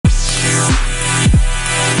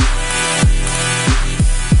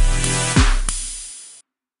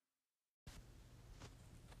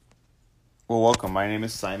Well, welcome. My name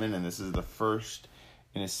is Simon, and this is the first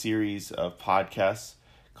in a series of podcasts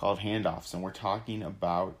called Handoffs, and we're talking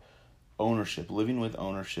about ownership, living with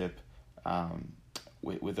ownership,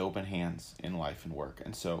 with open hands in life and work.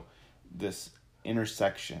 And so this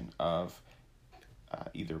intersection of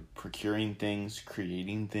either procuring things,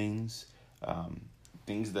 creating things,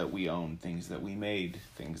 things that we own, things that we made,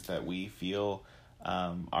 things that we feel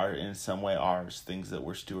are in some way ours, things that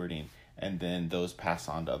we're stewarding, and then those pass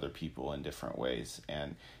on to other people in different ways.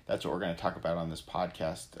 And that's what we're going to talk about on this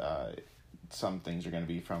podcast. Some things are going to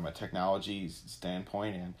be from a technology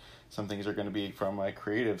standpoint, and some things are going to be from a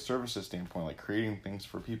creative services standpoint, like creating things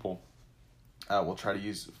for people. We'll try to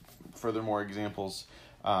use furthermore examples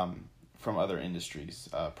from other industries,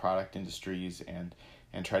 product industries, and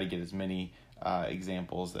try to get as many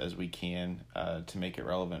examples as we can to make it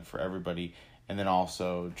relevant for everybody. And then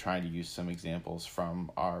also trying to use some examples from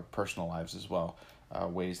our personal lives as well,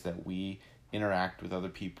 ways that we interact with other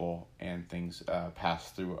people and things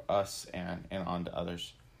pass through us and on to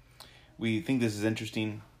others. We think this is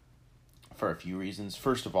interesting for a few reasons.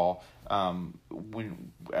 First of all,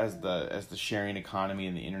 as the sharing economy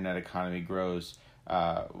and the internet economy grows,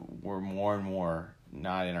 we're more and more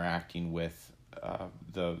not interacting with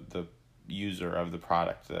the user of the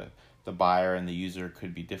product. The buyer and the user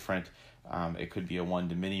could be different. It could be a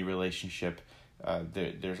one-to-many relationship.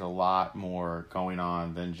 There's a lot more going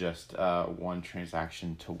on than just one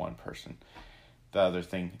transaction to one person. The other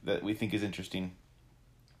thing that we think is interesting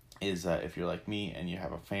is if you're like me and you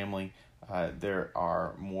have a family, there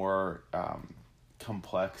are more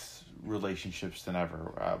complex relationships than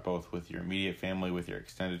ever, both with your immediate family, with your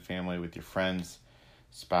extended family, with your friends,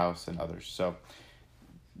 spouse, and others. So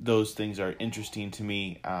those things are interesting to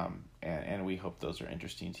me, and we hope those are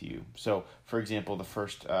interesting to you. So, for example, the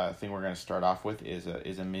first thing we're going to start off with is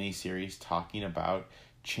a mini series talking about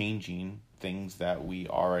changing things that we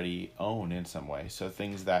already own in some way. So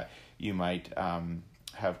things that you might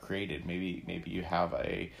have created. Maybe you have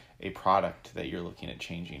a product that you're looking at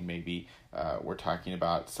changing. Maybe we're talking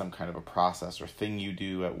about some kind of a process or thing you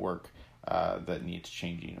do at work that needs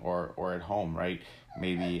changing, or at home, right?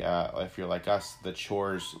 Maybe if you're like us, the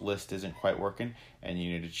chores list isn't quite working and you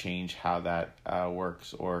need to change how that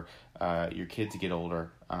works, or your kids get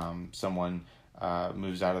older, someone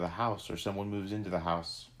moves out of the house, or someone moves into the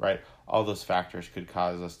house, right? All those factors could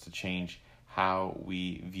cause us to change how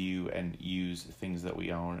we view and use things that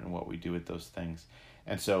we own and what we do with those things.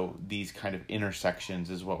 And so these kind of intersections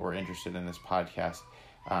is what we're interested in this podcast.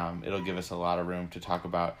 It'll give us a lot of room to talk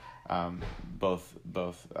about both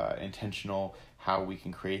intentional, how we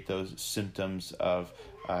can create those symptoms of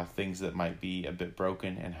things that might be a bit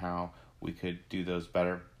broken and how we could do those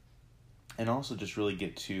better. And also just really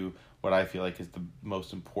get to what I feel like is the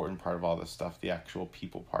most important part of all this stuff, the actual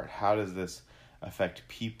people part. How does this affect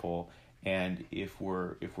people? And if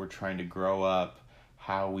we're trying to grow up,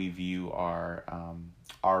 how we view our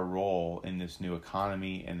role in this new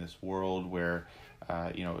economy, in this world where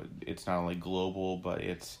it's not only global, but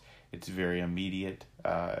it's very immediate,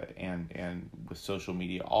 and with social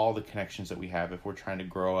media, all the connections that we have, if we're trying to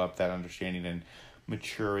grow up that understanding and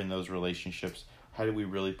mature in those relationships, how do we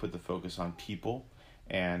really put the focus on people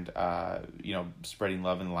and spreading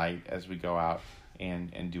love and light as we go out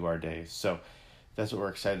and do our days? So that's what we're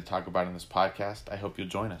excited to talk about in this podcast. I hope you'll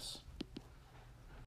join us.